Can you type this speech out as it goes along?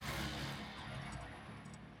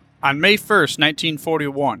On May 1st,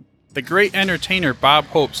 1941, the great entertainer Bob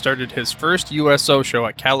Hope started his first USO show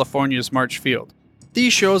at California's March Field.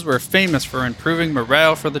 These shows were famous for improving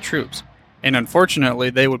morale for the troops, and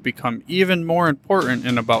unfortunately they would become even more important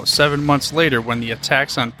in about 7 months later when the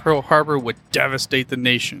attacks on Pearl Harbor would devastate the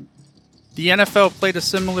nation. The NFL played a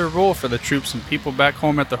similar role for the troops and people back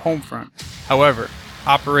home at the home front. However,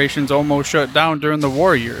 operations almost shut down during the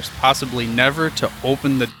war years, possibly never to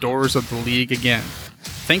open the doors of the league again.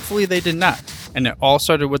 Thankfully they did not, and it all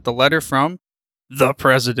started with the letter from the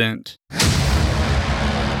President.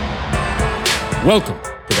 Welcome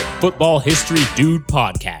to the Football History Dude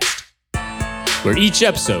podcast, where each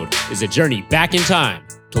episode is a journey back in time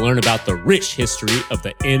to learn about the rich history of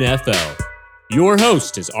the NFL. Your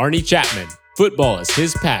host is Arnie Chapman. Football is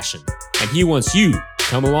his passion, and he wants you to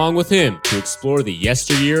come along with him to explore the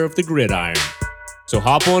yesteryear of the gridiron. So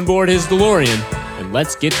hop on board his DeLorean, and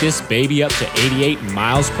let's get this baby up to 88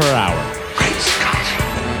 miles per hour. Great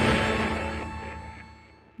Scott!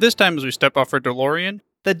 This time as we step off our DeLorean,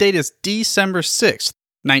 the date is December 6th,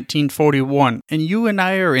 1941, and you and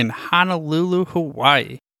I are in Honolulu,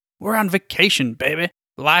 Hawaii. We're on vacation, baby.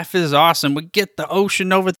 Life is awesome. We get the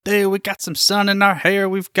ocean over there. We got some sun in our hair.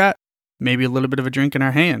 We've got maybe a little bit of a drink in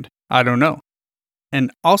our hand. I don't know.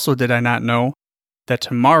 And also, did I not know that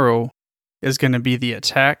tomorrow is going to be the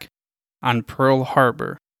attack on Pearl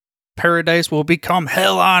Harbor? Paradise will become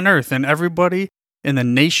hell on earth, and everybody in the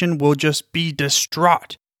nation will just be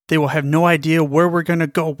distraught. They will have no idea where we're going to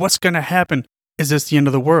go. What's going to happen? Is this the end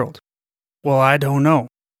of the world? Well, I don't know.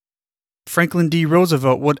 Franklin D.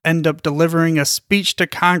 Roosevelt would end up delivering a speech to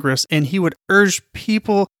Congress, and he would urge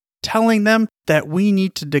people, telling them that we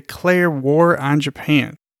need to declare war on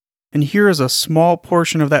Japan. And here is a small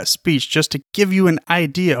portion of that speech just to give you an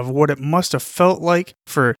idea of what it must have felt like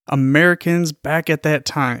for Americans back at that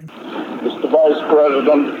time. Mr. Vice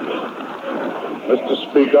President, Mr.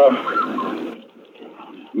 Speaker,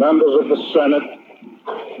 members of the Senate,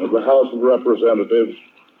 of the House of Representatives,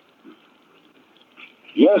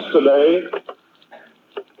 yesterday,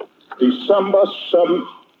 December 7th,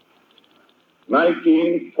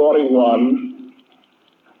 1941,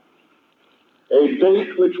 a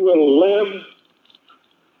date which will live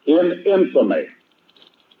in infamy.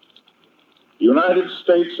 The United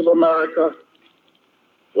States of America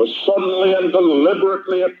was suddenly and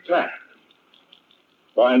deliberately attacked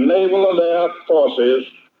by naval and air forces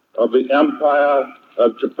of the Empire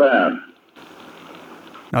of Japan.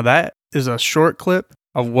 Now that is a short clip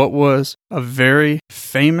of what was a very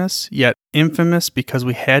famous yet infamous, because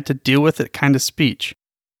we had to deal with it, kind of speech.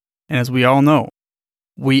 And as we all know,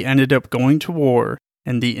 we ended up going to war,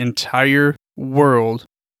 and the entire world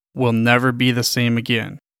will never be the same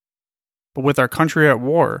again. But with our country at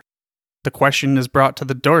war, the question is brought to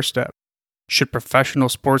the doorstep. Should professional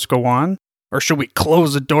sports go on? Or should we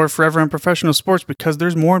close the door forever on professional sports because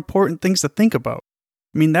there's more important things to think about?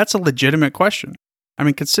 I mean, that's a legitimate question. I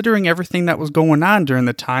mean, considering everything that was going on during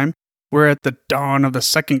the time, we're at the dawn of the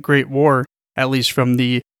Second Great War, at least from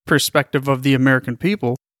the perspective of the American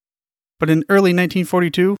people. But in early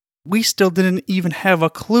 1942, we still didn't even have a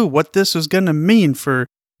clue what this was going to mean for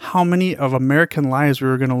how many of American lives we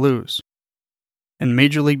were going to lose. And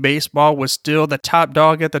Major League Baseball was still the top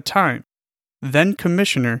dog at the time. Then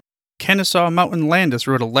Commissioner Kennesaw Mountain Landis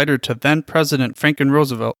wrote a letter to then President Franklin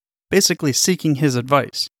Roosevelt, basically seeking his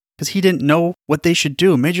advice, because he didn't know what they should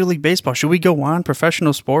do. Major League Baseball, should we go on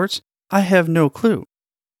professional sports? I have no clue.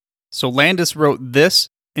 So Landis wrote this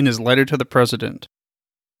in his letter to the president.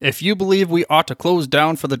 If you believe we ought to close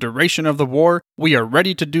down for the duration of the war, we are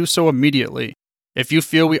ready to do so immediately. If you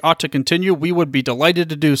feel we ought to continue, we would be delighted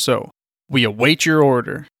to do so. We await your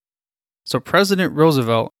order. So President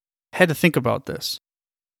Roosevelt had to think about this.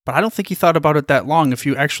 But I don't think he thought about it that long if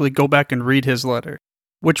you actually go back and read his letter,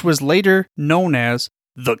 which was later known as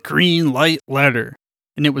the Green Light Letter,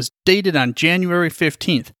 and it was dated on January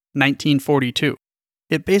 15th, 1942.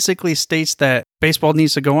 It basically states that baseball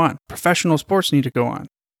needs to go on, professional sports need to go on.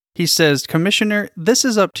 He says, Commissioner, this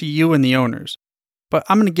is up to you and the owners, but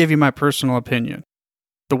I'm going to give you my personal opinion.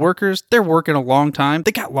 The workers, they're working a long time,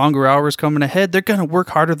 they got longer hours coming ahead, they're going to work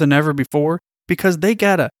harder than ever before because they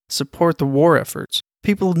got to support the war efforts.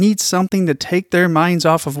 People need something to take their minds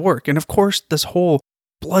off of work. And of course, this whole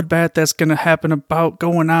bloodbath that's going to happen about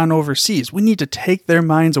going on overseas, we need to take their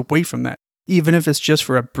minds away from that, even if it's just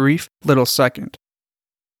for a brief little second.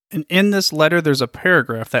 And in this letter, there's a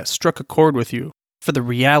paragraph that struck a chord with you for the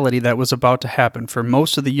reality that was about to happen for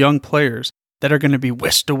most of the young players that are going to be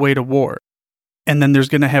whisked away to war. And then there's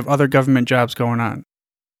going to have other government jobs going on.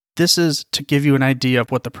 This is to give you an idea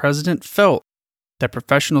of what the president felt that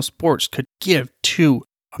professional sports could give to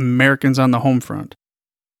Americans on the home front.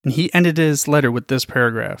 And he ended his letter with this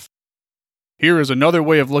paragraph. Here is another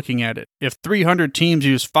way of looking at it. If 300 teams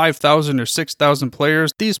use 5,000 or 6,000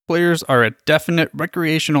 players, these players are a definite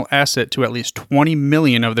recreational asset to at least 20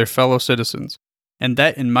 million of their fellow citizens. And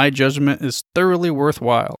that, in my judgment, is thoroughly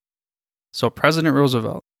worthwhile. So President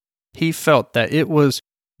Roosevelt, he felt that it was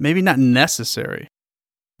maybe not necessary,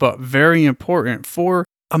 but very important for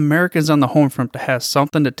Americans on the home front to have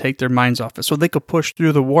something to take their minds off it so they could push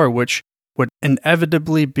through the war, which would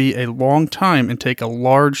inevitably be a long time and take a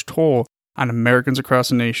large toll on Americans across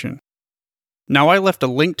the nation. Now, I left a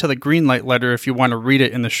link to the Greenlight letter if you want to read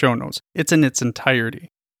it in the show notes. It's in its entirety.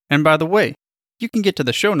 And by the way, you can get to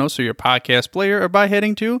the show notes through your podcast player or by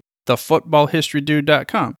heading to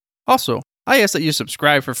thefootballhistorydude.com. Also, I ask that you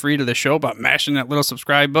subscribe for free to the show by mashing that little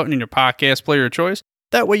subscribe button in your podcast player of choice.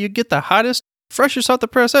 That way you get the hottest, freshest off the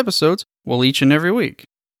press episodes, each and every week.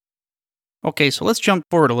 Okay, so let's jump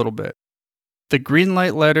forward a little bit. The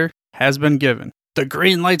Greenlight letter has been given. The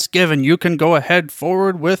green light's given. You can go ahead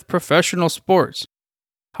forward with professional sports.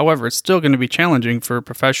 However, it's still going to be challenging for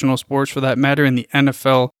professional sports, for that matter, in the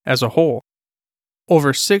NFL as a whole.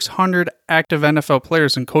 Over 600 active NFL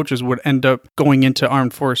players and coaches would end up going into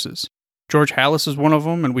armed forces. George Halas is one of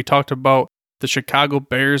them, and we talked about the Chicago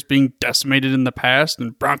Bears being decimated in the past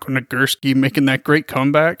and Bronco Nagurski making that great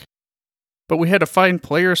comeback. But we had to find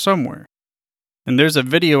players somewhere. And there's a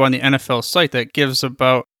video on the NFL site that gives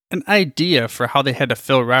about an idea for how they had to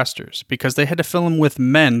fill rosters, because they had to fill them with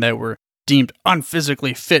men that were deemed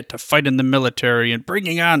unphysically fit to fight in the military, and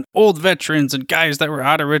bringing on old veterans and guys that were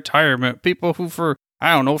out of retirement, people who from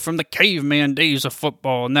the caveman days of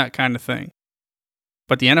football and that kind of thing.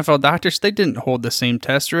 But the NFL doctors, they didn't hold the same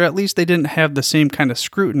test, or at least they didn't have the same kind of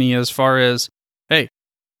scrutiny as far as, hey,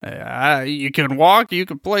 you can walk, you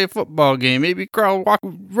can play a football game, maybe crawl, walk,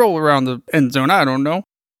 roll around the end zone, I don't know.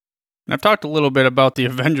 And I've talked a little bit about the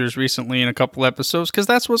Avengers recently in a couple episodes, because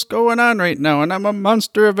that's what's going on right now, and I'm a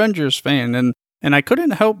monster Avengers fan, and I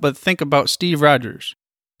couldn't help but think about Steve Rogers.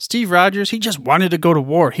 Steve Rogers, he just wanted to go to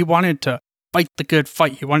war. He wanted to fight the good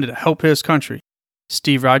fight. He wanted to help his country.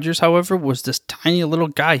 Steve Rogers, however, was this tiny little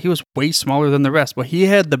guy. He was way smaller than the rest, but he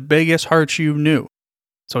had the biggest heart you knew.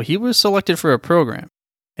 So he was selected for a program,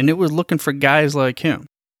 and it was looking for guys like him.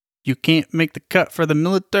 You can't make the cut for the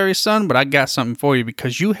military, son, but I got something for you,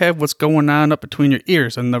 because you have what's going on up between your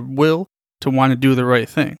ears and the will to want to do the right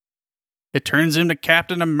thing. It turns him to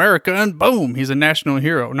Captain America, and boom, he's a national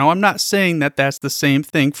hero. Now, I'm not saying that that's the same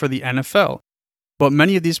thing for the NFL, but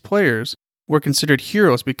many of these players were considered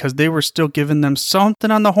heroes because they were still giving them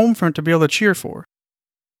something on the home front to be able to cheer for.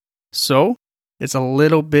 So, it's a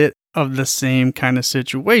little bit of the same kind of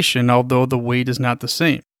situation, although the weight is not the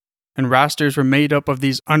same. And rosters were made up of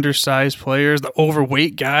these undersized players, the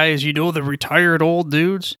overweight guys, the retired old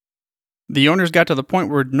dudes. The owners got to the point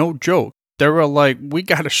where, no joke, they were like, we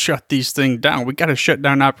got to shut these things down. We got to shut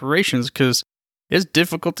down operations because it's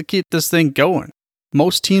difficult to keep this thing going.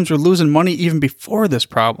 Most teams were losing money even before this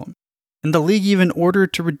problem. And the league even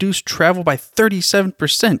ordered to reduce travel by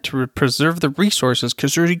 37% to preserve the resources,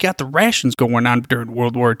 because you got the rations going on during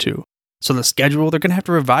World War II. So the schedule, they're going to have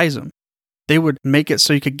to revise them. They would make it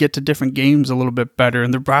so you could get to different games a little bit better,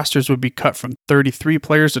 and the rosters would be cut from 33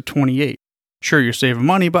 players to 28. Sure, you're saving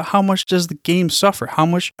money, but how much does the game suffer? How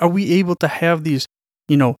much are we able to have these,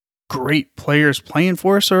 great players playing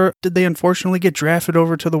for us, or did they unfortunately get drafted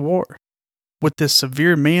over to the war? With this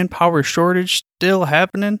severe manpower shortage still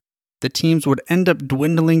happening, the teams would end up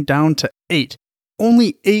dwindling down to 8.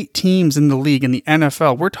 Only 8 teams in the league in the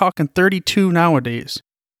NFL. We're talking 32 nowadays.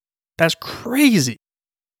 That's crazy.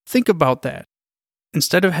 Think about that.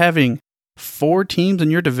 Instead of having 4 teams in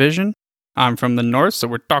your division, I'm from the north, so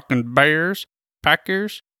we're talking Bears,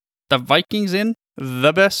 Packers, the Vikings in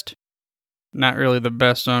the best. Not really the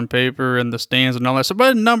best on paper and the stands and all that stuff,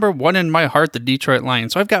 but number 1 in my heart, the Detroit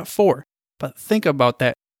Lions. So I've got 4. But think about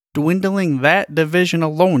that. Dwindling that division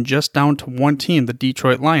alone just down to 1 team, the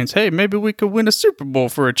Detroit Lions. Hey, maybe we could win a Super Bowl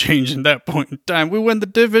for a change in that point in time. We win the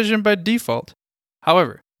division by default.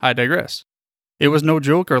 However, I digress. It was no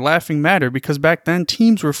joke or laughing matter, because back then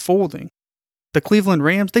teams were folding. The Cleveland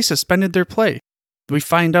Rams, they suspended their play. We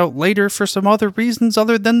find out later for some other reasons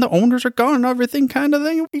other than the owners are gone and everything kind of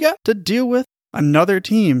thing. We got to deal with another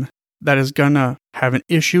team that is going to have an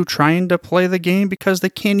issue trying to play the game because they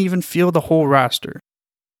can't even field the whole roster.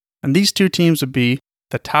 And these 2 teams would be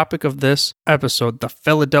the topic of this episode, the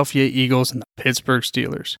Philadelphia Eagles and the Pittsburgh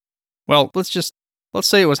Steelers. Well, let's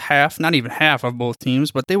say it was half, not even half of both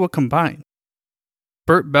teams, but they will combine.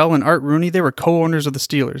 Burt Bell and Art Rooney, they were co-owners of the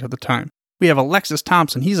Steelers at the time. We have Alexis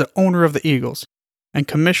Thompson, he's an owner of the Eagles. And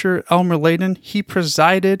Commissioner Elmer Layden, he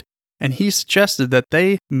presided and he suggested that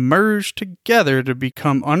they merge together to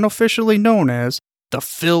become unofficially known as the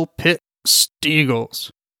Phil-Pitt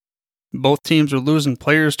STEAGLES. Both teams were losing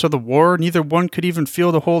players to the war. Neither one could even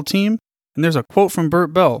field a whole team. And there's a quote from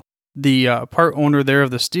Bert Bell, the part owner there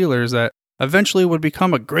of the Steelers, that eventually would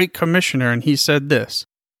become a great commissioner, and he said this: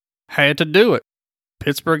 "Had to do it.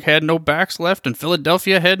 Pittsburgh had no backs left, and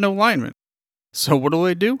Philadelphia had no linemen. So what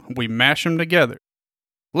do? We mash them together."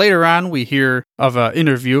 Later on, we hear of an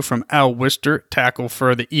interview from Al Wister, tackle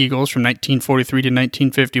for the Eagles from 1943 to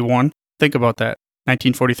 1951. Think about that.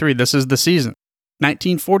 1943, this is the season.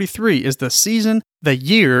 1943 is the season, the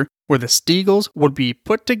year, where the Steagles would be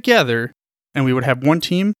put together and we would have one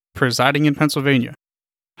team presiding in Pennsylvania.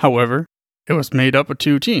 However, it was made up of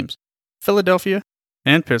two teams, Philadelphia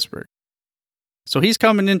and Pittsburgh. So he's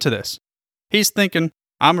coming into this. He's thinking,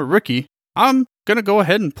 I'm a rookie. I'm going to go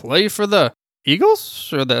ahead and play for the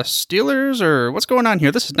Eagles or the Steelers or what's going on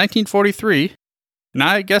here? This is 1943, and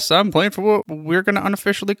I guess I'm playing for what we're going to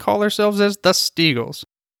unofficially call ourselves as the Steagles.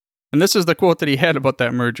 And this is the quote that he had about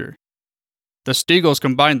that merger. "The Steagles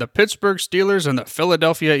combined the Pittsburgh Steelers and the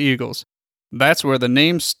Philadelphia Eagles. That's where the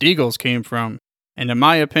name Steagles came from. And in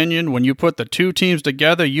my opinion, when you put the two teams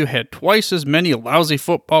together, you had twice as many lousy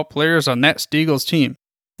football players on that Steagles team.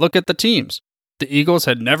 Look at the teams. The Eagles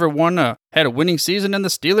had never had a winning season, and the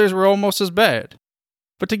Steelers were almost as bad."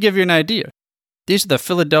 But to give you an idea, these are the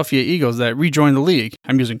Philadelphia Eagles that rejoined the league.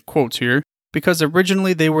 I'm using quotes here, because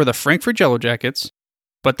originally they were the Frankfurt Yellow Jackets,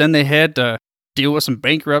 but then they had to deal with some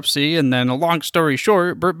bankruptcy, and then a long story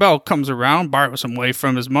short, Bert Bell comes around, borrows some way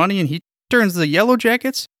from his money, and he turns the Yellow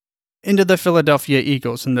Jackets into the Philadelphia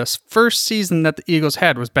Eagles. And this first season that the Eagles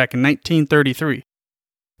had was back in 1933.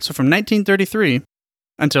 So from 1933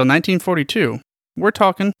 until 1942, we're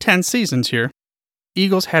talking 10 seasons here.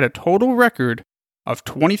 Eagles had a total record of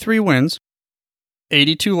 23 wins,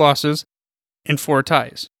 82 losses, and 4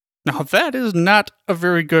 ties. Now that is not a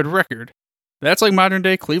very good record. That's like modern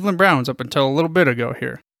day Cleveland Browns up until a little bit ago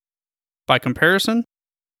here. By comparison,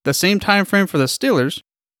 the same time frame for the Steelers,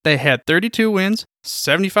 they had 32 wins,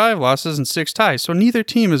 75 losses, and 6 ties, so neither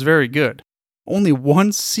team is very good. Only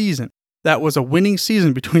one season that was a winning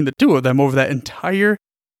season between the two of them over that entire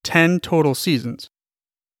 10 total seasons.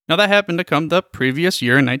 Now that happened to come the previous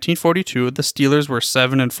year in 1942, the Steelers were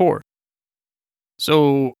 7-4.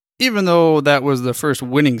 So even though that was the first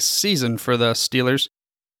winning season for the Steelers,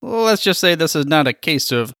 let's just say this is not a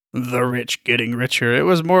case of the rich getting richer. It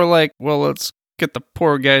was more like, well, let's get the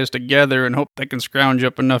poor guys together and hope they can scrounge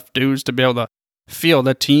up enough dues to be able to field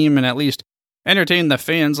a team and at least entertain the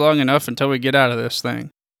fans long enough until we get out of this thing.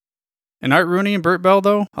 And Art Rooney and Bert Bell,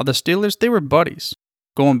 though, of the Steelers, they were buddies,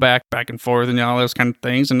 going back and forth and all those kind of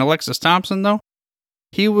things. And Alexis Thompson, though,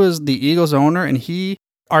 he was the Eagles owner, and he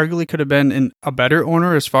arguably could have been a better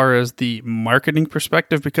owner as far as the marketing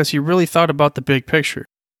perspective, because he really thought about the big picture,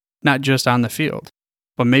 not just on the field.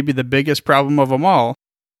 But maybe the biggest problem of them all,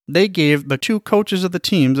 they gave the two coaches of the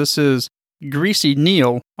teams, this is Greasy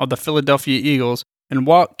Neal of the Philadelphia Eagles and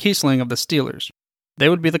Walt Kiesling of the Steelers. They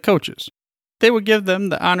would be the coaches. They would give them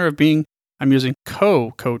the honor of being, I'm using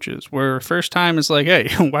co-coaches, where first time it's like, hey,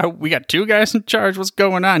 why we got two guys in charge, what's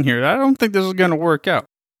going on here? I don't think this is going to work out.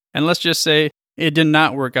 And let's just say it did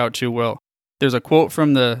not work out too well. There's a quote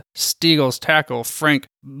from the Steagles tackle, Frank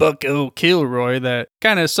Bucko Kilroy, that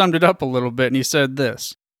kind of summed it up a little bit, and he said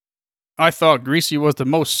this: "I thought Greasy was the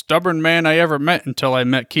most stubborn man I ever met until I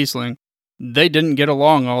met Kiesling. They didn't get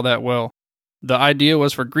along all that well. The idea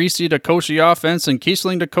was for Greasy to coach the offense and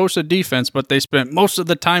Kiesling to coach the defense, but they spent most of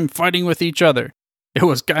the time fighting with each other. It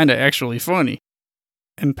was kinda actually funny."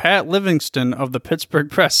 And Pat Livingston of the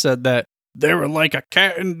Pittsburgh Press said that they were like a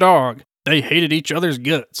cat and dog. They hated each other's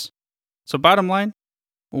guts. So bottom line,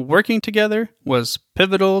 working together was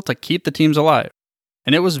pivotal to keep the teams alive.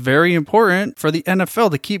 And it was very important for the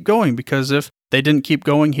NFL to keep going, because if they didn't keep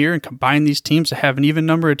going here and combine these teams to have an even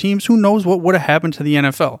number of teams, who knows what would have happened to the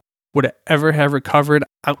NFL? Would it ever have recovered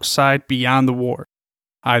outside beyond the war?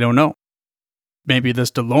 I don't know. Maybe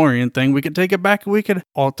this DeLorean thing, we could take it back and we could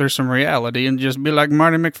alter some reality and just be like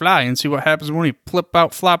Marty McFly and see what happens when we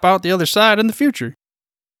flop out the other side in the future.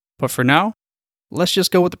 But for now, let's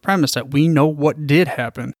just go with the premise that we know what did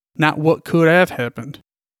happen, not what could have happened.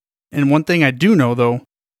 And one thing I do know, though,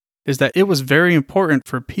 is that it was very important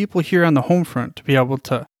for people here on the home front to be able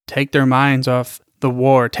to take their minds off the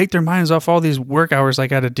war, take their minds off all these work hours I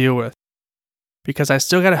got to deal with. Because I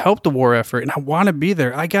still got to help the war effort, and I want to be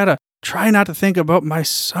there. I got to try not to think about my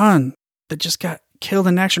son that just got killed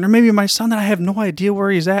in action, or maybe my son that I have no idea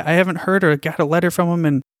where he's at. I haven't heard or got a letter from him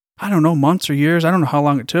in, I don't know, months or years. I don't know how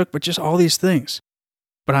long it took, but just all these things.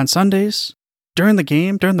 But on Sundays, during the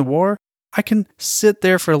game, during the war, I can sit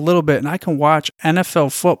there for a little bit and I can watch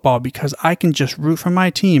NFL football because I can just root for my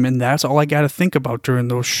team, and that's all I got to think about during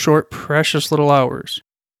those short, precious little hours.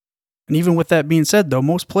 And even with that being said, though,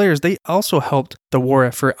 most players, they also helped the war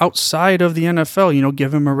effort outside of the NFL,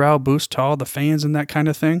 give a morale boost to all the fans and that kind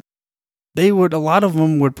of thing. A lot of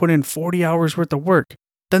them would put in 40 hours worth of work.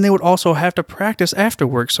 Then they would also have to practice after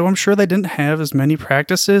work, so I'm sure they didn't have as many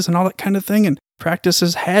practices and all that kind of thing, and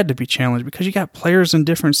practices had to be challenged because you got players in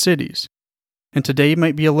different cities. And today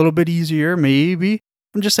might be a little bit easier, maybe.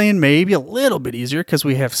 I'm just saying maybe a little bit easier because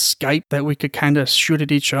we have Skype that we could kind of shoot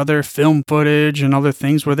at each other, film footage and other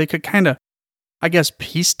things where they could kind of,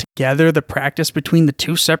 piece together the practice between the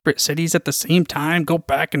two separate cities at the same time, go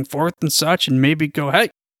back and forth and such, and maybe go, hey,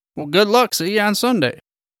 well, good luck, see you on Sunday.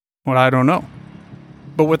 Well, I don't know.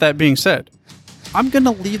 But with that being said, I'm going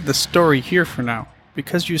to leave the story here for now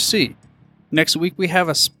because you see, next week we have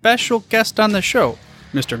a special guest on the show,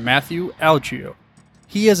 Mr. Matthew Algeo.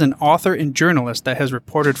 He is an author and journalist that has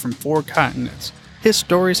reported from 4 continents. His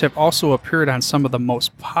stories have also appeared on some of the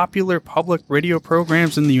most popular public radio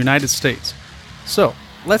programs in the United States. So,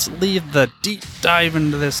 let's leave the deep dive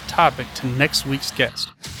into this topic to next week's guest,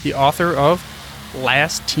 the author of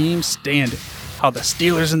Last Team Standing, How the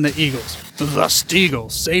Steelers and the Eagles, the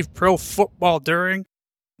Steagles, saved pro football during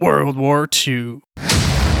World War II.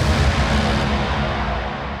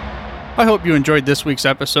 I hope you enjoyed this week's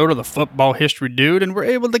episode of the Football History Dude and were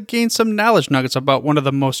able to gain some knowledge nuggets about one of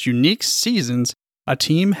the most unique seasons a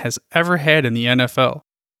team has ever had in the NFL.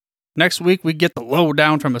 Next week, we get the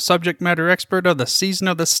lowdown from a subject matter expert of the season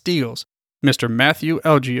of the Steagles, Mr. Matthew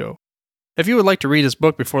Algeo. If you would like to read his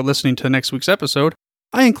book before listening to next week's episode,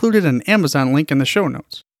 I included an Amazon link in the show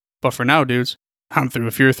notes. But for now, dudes, I'm through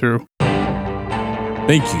if you're through.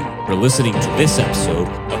 Thank you for listening to this episode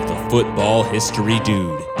of the Football History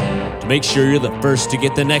Dude. To make sure you're the first to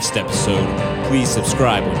get the next episode, please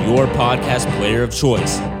subscribe on your podcast player of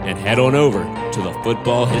choice and head on over to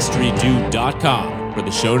thefootballhistorydude.com for the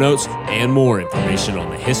show notes and more information on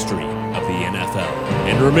the history of the NFL.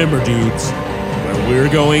 And remember, dudes, where we're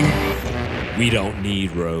going, we don't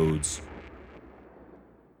need roads.